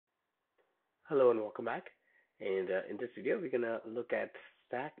Hello and welcome back. And in this video, we're gonna look at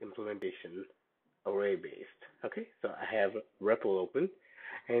stack implementation array based. Okay, so I have REPL open,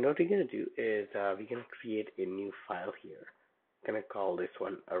 and what we're gonna do is we're gonna create a new file here. Gonna call this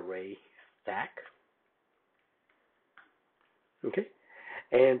one array stack. Okay,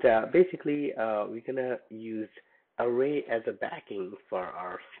 and basically we're gonna use array as a backing for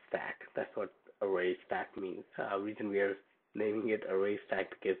our stack. That's what array stack means. Reason we are naming it array stack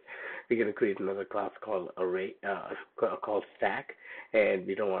because we're gonna create another class called array called stack, and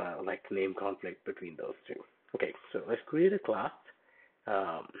we don't want to like name conflict between those two. Okay, so let's create a class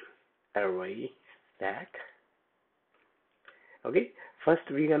um, array stack. Okay, first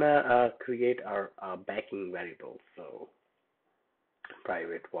we're gonna create our backing variable. So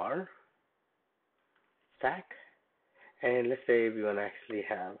private var stack, and let's say we want to actually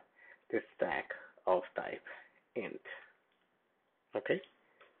have this stack of type int. Okay,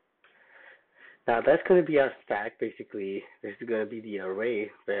 now that's going to be our stack. Basically, this is going to be the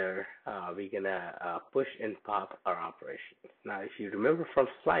array where we're going to push and pop our operations. Now, if you remember from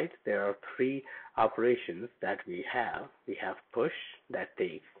slides, there are three operations that we have. We have push, that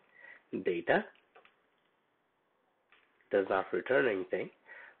takes data, does not return anything.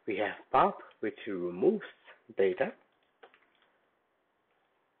 We have pop, which removes data,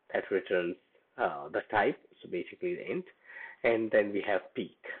 that returns the type, so basically the int. And then we have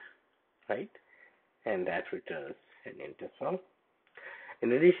peek, right? And that returns an int as well.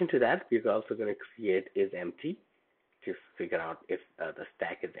 In addition to that, we're also going to create is empty to figure out if the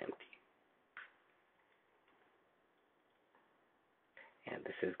stack is empty. And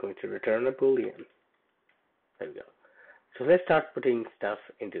this is going to return a boolean. There we go. So let's start putting stuff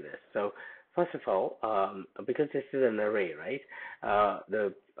into this. So first of all, because this is an array, right?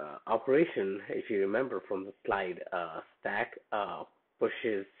 The operation, if you remember from the slide, stack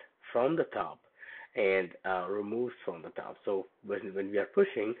pushes from the top and removes from the top. So when we are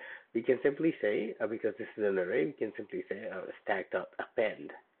pushing, we can simply say, because this is an array, we can simply say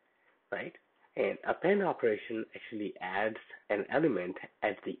stack.append, right? And append operation actually adds an element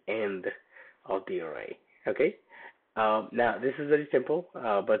at the end of the array. Okay. Now this is very simple,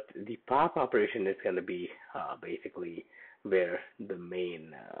 but the pop operation is going to be basically where the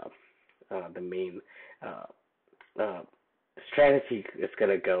main strategy is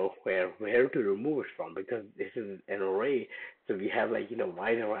going to go, where to remove it from, because this is an array, so we have like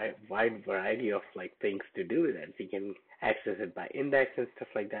wide variety of like things to do with it. We can access it by index and stuff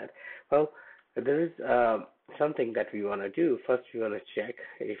like that. Well, there is something that we want to do. First, we want to check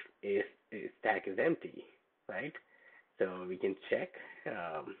if stack is empty, right? So we can check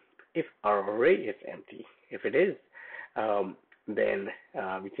if our array is empty. If it is, then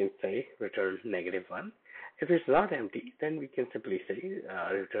we can say return -1. If it's not empty, then we can simply say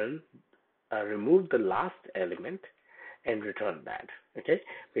return remove the last element and return that. Okay,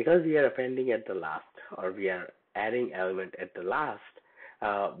 because we are appending at the last, or we are adding element at the last,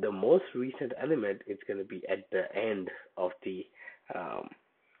 the most recent element is going to be at the end of the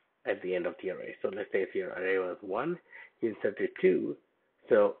array. So let's say if your array was 1, you inserted 2,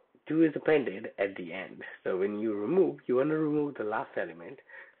 so 2 is appended at the end. So when you want to remove the last element,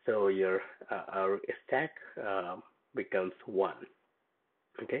 so your stack becomes 1.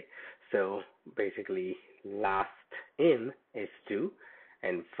 Okay, so basically last in is 2,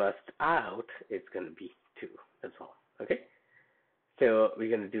 and first out is going to be 2 as well. Okay, so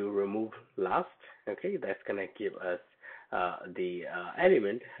we're going to do remove last. Okay, that's going to give us the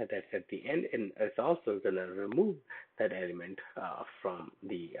element that's at the end, and it's also going to remove that element from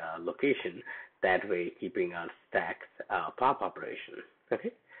the location, that way keeping our stack's pop operation.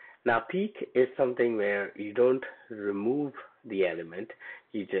 Okay, now peek is something where you don't remove the element,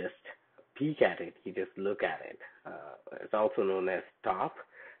 you just peek at it, you just look at it. It's also known as top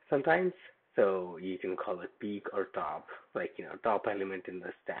sometimes, so you can call it peek or top, like top element in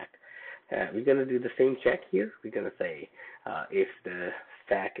the stack. We're going to do the same check here. We're going to say if the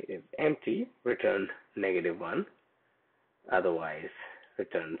stack is empty, return -1. Otherwise,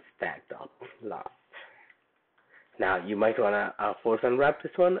 return stack.last. Now, you might want to force unwrap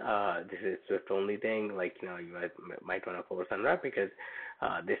this one. This is Swift only thing. Like, you might want to force unwrap because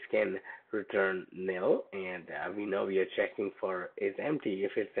this can return nil. And we know we are checking for is empty.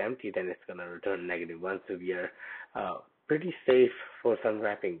 If it's empty, then it's going to return -1. So we are pretty safe for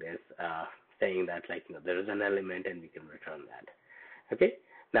unwrapping this, saying that there is an element and we can return that. Okay.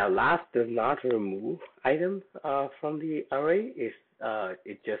 Now last does not remove item from the array.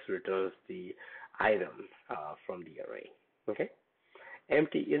 It just returns the item from the array. Okay.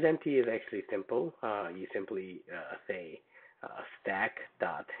 Empty is actually simple. You simply say stack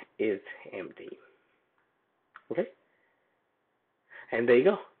dot is empty. Okay, and there you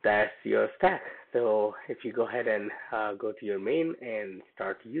go. That's your stack. So if you go ahead and go to your main and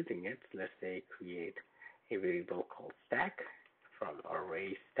start using it, let's say create a variable called stack from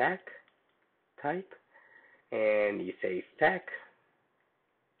array stack type, and you say stack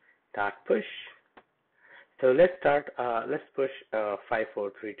dot push. So let's start. Let's push 5,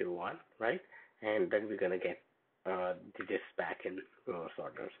 4, 3, 2, 1, right? And then we're gonna get this back in reverse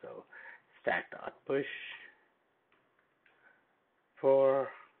order. So stack dot push 4,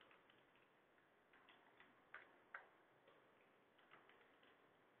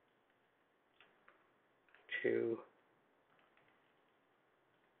 2,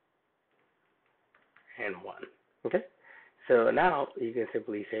 and 1. Okay. So now you can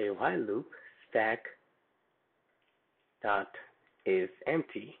simply say while loop stack dot is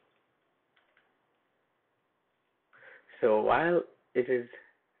empty. So while it is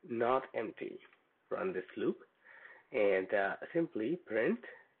not empty, run this loop and simply print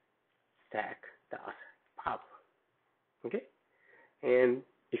stack dot pop. Okay, and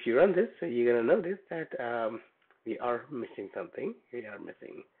if you run this, you're gonna notice that we are missing something. We are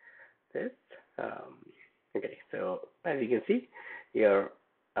missing this. Okay, so as you can see, your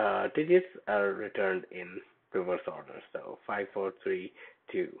digits are returned in reverse order. So 5, 4, 3,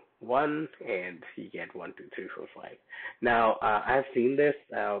 2, 1, and you get 1, 2, 3, 4, 5. Now I've seen this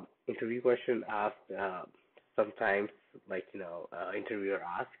interview question asked sometimes, like interviewer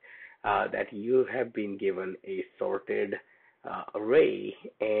asks that you have been given a sorted array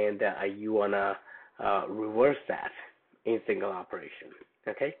and you wanna reverse that in single operation.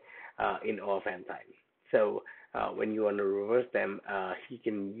 Okay, in offhand time. So when you want to reverse them, you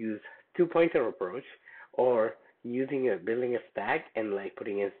can use two-pointer approach, or building a stack and like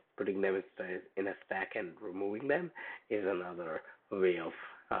putting them in a stack and removing them is another way of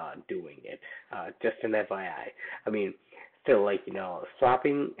doing it. Just an FYI. I mean, still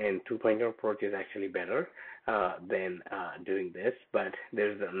swapping and two-pointer approach is actually better than doing this, but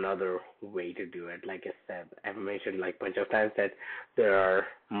there's another way to do it. Like I said, I've mentioned like a bunch of times that there are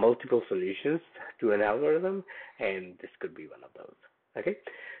multiple solutions to an algorithm, and this could be one of those. Okay,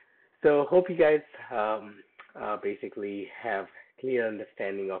 so hope you guys basically have clear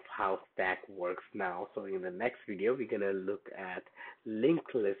understanding of how stack works now. So in the next video, we're gonna look at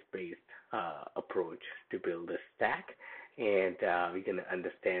linked list based approach to build a stack, and we're gonna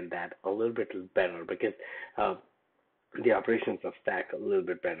understand that a little bit better, because the operations of stack a little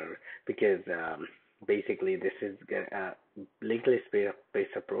bit better, because basically this is linked list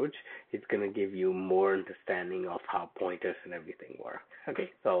based approach is gonna give you more understanding of how pointers and everything work.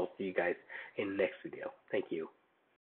 Okay, so I'll see you guys in next video. Thank you.